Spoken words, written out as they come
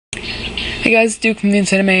Hey guys, Duke from the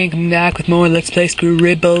Insane Man coming back with more Let's Play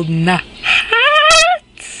Scribblenauts.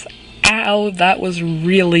 Ow, that was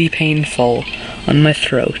really painful on my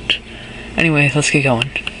throat. Anyway, let's get going.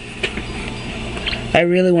 I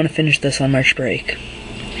really want to finish this on March break.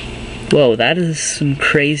 Whoa, that is some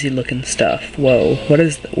crazy looking stuff. Whoa,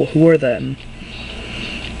 who are them?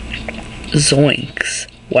 Zoinks.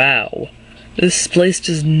 Wow. This place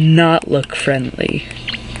does not look friendly.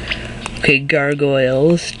 Okay,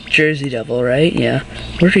 gargoyles. Jersey Devil, right? Yeah.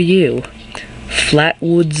 What are you?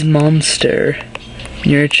 Flatwoods Monster.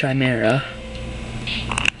 You're a chimera.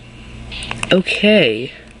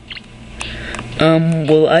 Okay.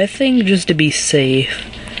 Well, I think just to be safe,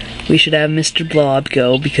 we should have Mr. Blob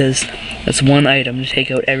go, because that's one item to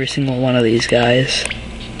take out every single one of these guys.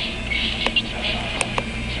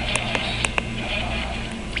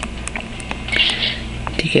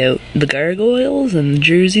 Take out the gargoyles and the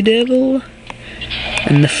Jersey Devil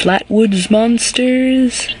and the Flatwoods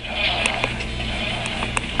Monsters.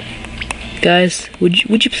 Guys,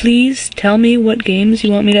 would you please tell me what games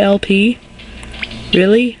you want me to LP?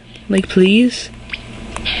 Really? Like, please?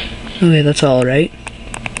 Okay, that's all right.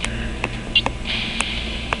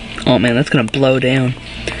 Oh man, that's gonna blow down.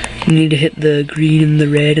 You need to hit the green and the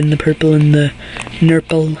red and the purple and the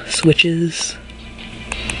nurple switches.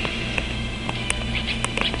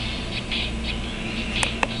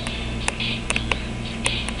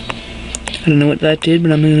 I don't know what that did,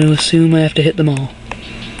 but I'm going to assume I have to hit them all.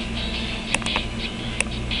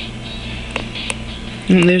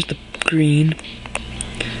 And there's the green.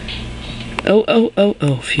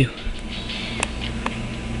 Oh, phew.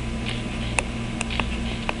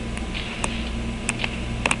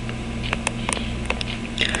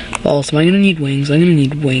 Also, I'm going to need wings. I'm going to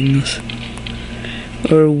need wings.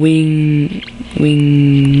 Or winged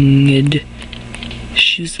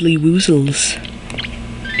shoozly woozles.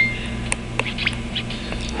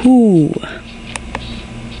 Ooh.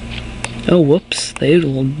 Oh, whoops. They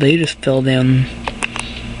just fell downtown.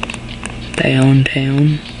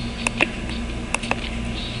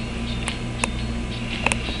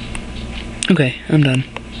 Okay, I'm done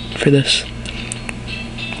for this.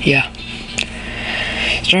 Yeah.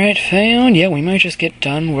 Start found. Yeah, we might just get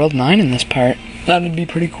done World 9 in this part. That'd be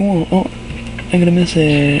pretty cool. Oh, I'm gonna miss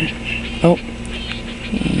it. Oh.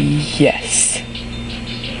 Yes.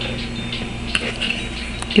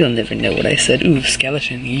 You'll never know what I said. Ooh,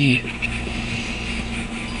 skeleton. Yeah.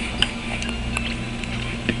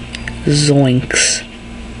 Zoinks.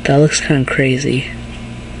 That looks kind of crazy.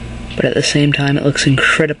 But at the same time, it looks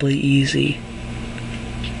incredibly easy.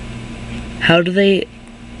 How do they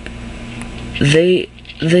say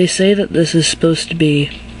that this is supposed to be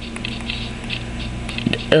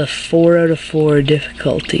a 4 out of 4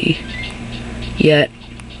 difficulty. Yet,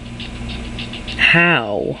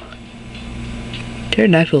 how?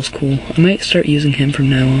 Pterodactyl's cool. I might start using him from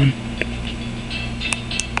now on.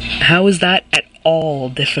 How is that at all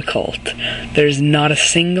difficult? There's not a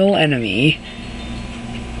single enemy,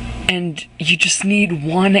 and you just need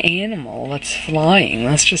one animal that's flying.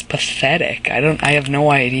 That's just pathetic. I have no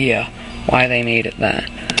idea why they made it that.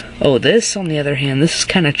 Oh, this, on the other hand, this is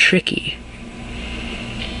kind of tricky.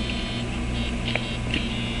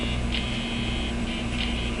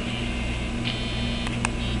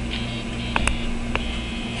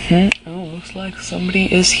 Oh, looks like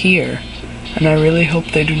somebody is here, and I really hope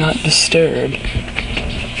they do not disturb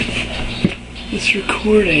this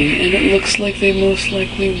recording, and it looks like they most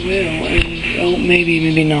likely will, and oh,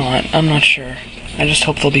 maybe not, I'm not sure. I just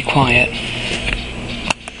hope they'll be quiet.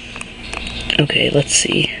 Okay, let's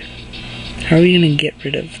see. How are we gonna get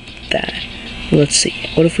rid of that? Well, let's see.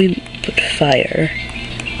 What if we put fire,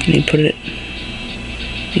 and you put it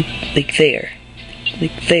like there?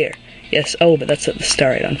 Like there. Yes, oh, but that's at the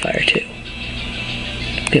start on fire too.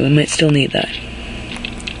 Okay, we might still need that.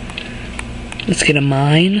 Let's get a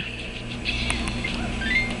mine.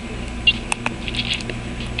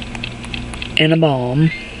 And a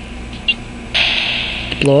bomb.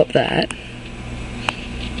 Blow up that.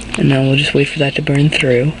 And now we'll just wait for that to burn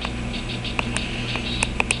through.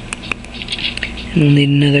 And we'll need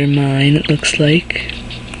another mine, it looks like.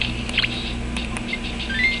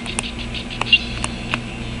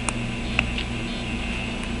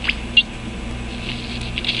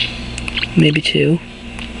 Maybe 2.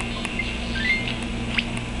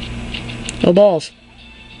 Oh, balls.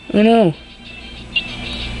 Oh, no.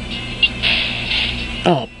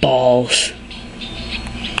 Oh, balls.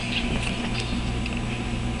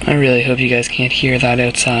 I really hope you guys can't hear that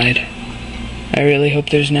outside. I really hope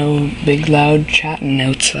there's no big loud chatting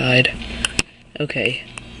outside. Okay.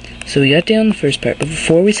 So we got down the first part, but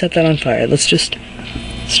before we set that on fire, let's just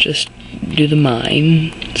Let's just do the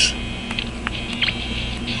mines.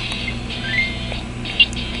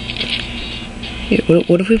 Here,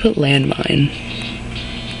 what if we put landmine?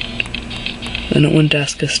 Then it wouldn't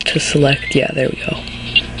ask us to select, yeah, there we go.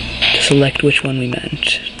 To select which one we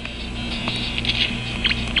meant.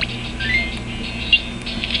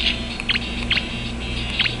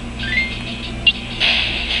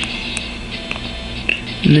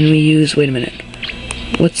 And then we use, wait a minute.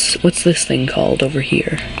 What's this thing called over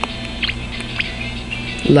here?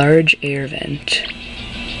 Large air vent.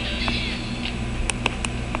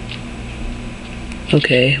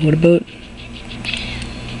 Okay, what about,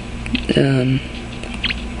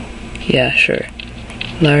 yeah, sure.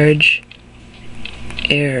 Large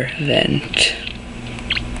air vent.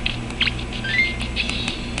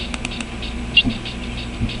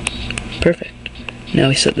 Perfect. Now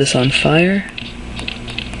we set this on fire.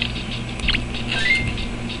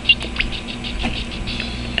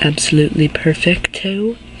 Absolutely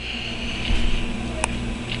perfecto.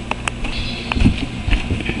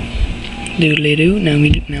 Doodly doo. Now we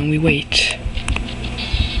wait.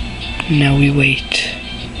 Now we wait.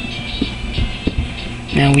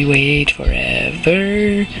 Now we wait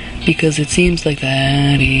forever because it seems like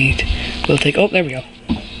that it will take. Oh, there we go.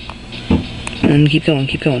 And keep going,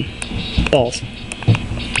 keep going. Balls.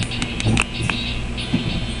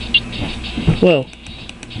 Whoa.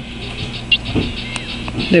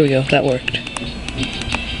 There we go, that worked.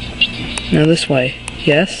 Now this way.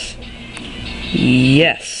 Yes?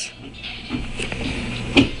 Yes!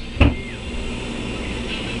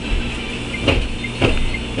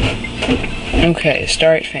 Okay,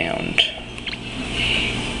 start found.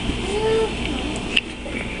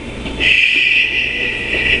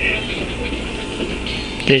 Shh.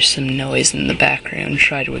 There's some noise in the background.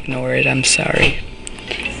 Try to ignore it, I'm sorry.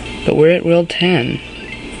 But we're at World 10.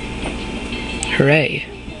 Hooray.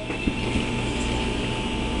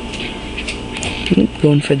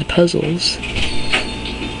 Going for the puzzles.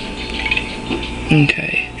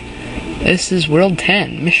 Okay. This is World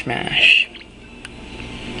 10, Mishmash.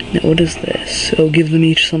 Now what is this? Oh, give them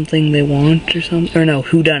each something they want or something? Or no,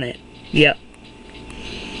 whodunit. Yep.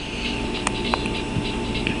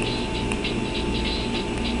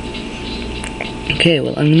 Okay,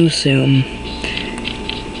 well I'm gonna assume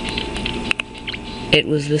it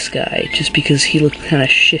was this guy, just because he looked kinda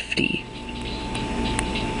shifty.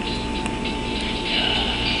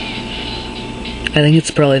 I think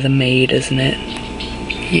it's probably the maid, isn't it?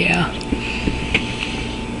 Yeah.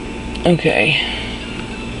 Okay.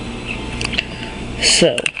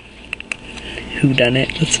 So,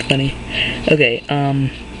 whodunit? That's funny. Okay,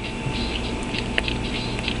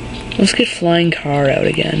 let's get flying car out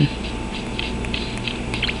again.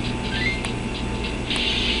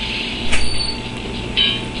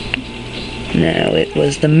 Now it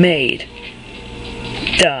was the maid.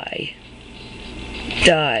 Die.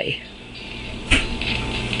 Die.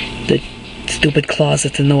 The stupid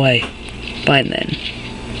closet's in the way. Fine then.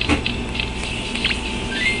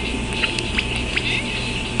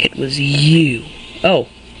 It was you. Oh.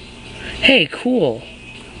 Hey, cool.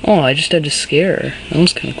 Oh, I just had to scare her. That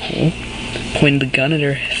was kind of cool. Pointed the gun at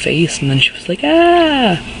her face and then she was like,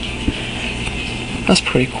 ah! That's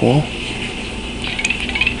pretty cool.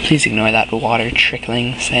 Please ignore that water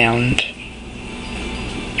trickling sound.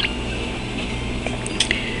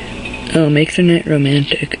 Oh, make the night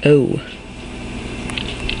romantic. Oh.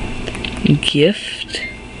 Gift?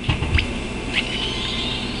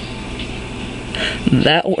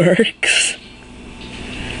 That works.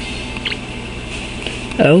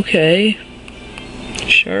 Okay.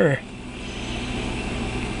 Sure.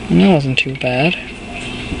 That wasn't too bad.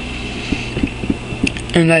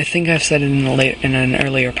 And I think I've said it in an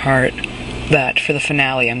earlier part that for the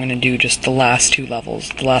finale I'm going to do just the last two levels,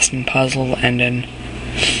 the last in puzzle and in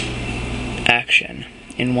action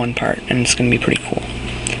in one part, and it's going to be pretty cool.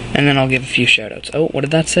 And then I'll give a few shoutouts. Oh, what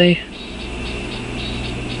did that say?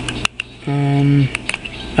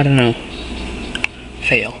 I don't know.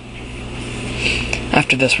 Fail.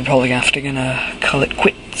 After this we're probably gonna call it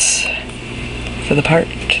quits for the part.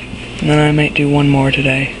 And then I might do one more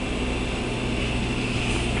today.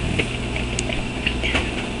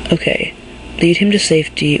 Okay. Lead him to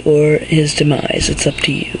safety or his demise. It's up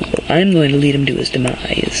to you. Well, I'm going to lead him to his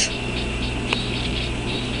demise.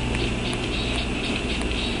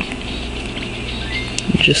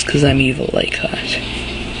 Just because I'm evil like that.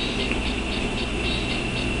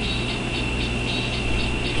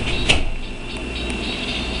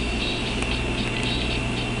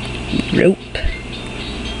 Rope.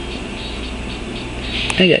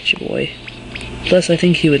 I got you, boy. Plus, I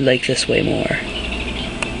think he would like this way more.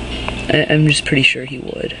 I'm just pretty sure he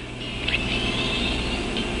would.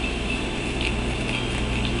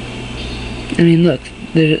 I mean, look,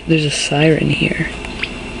 there's a siren here.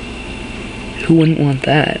 Who wouldn't want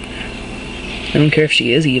that? I don't care if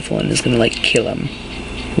she is evil and is gonna, like, kill him.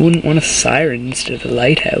 Who wouldn't want a siren instead of a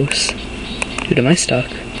lighthouse? Dude, am I stuck?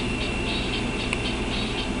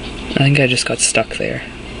 I think I just got stuck there.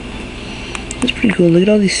 That's pretty cool. Look at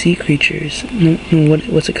all these sea creatures. No,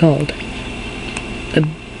 what's it called? A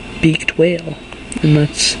beaked whale. And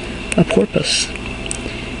that's a porpoise.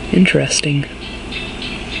 Interesting.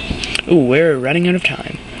 Ooh, we're running out of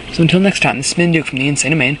time. So until next time, this has been Duke from the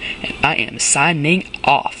Insane Domain, and I am signing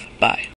off. Bye.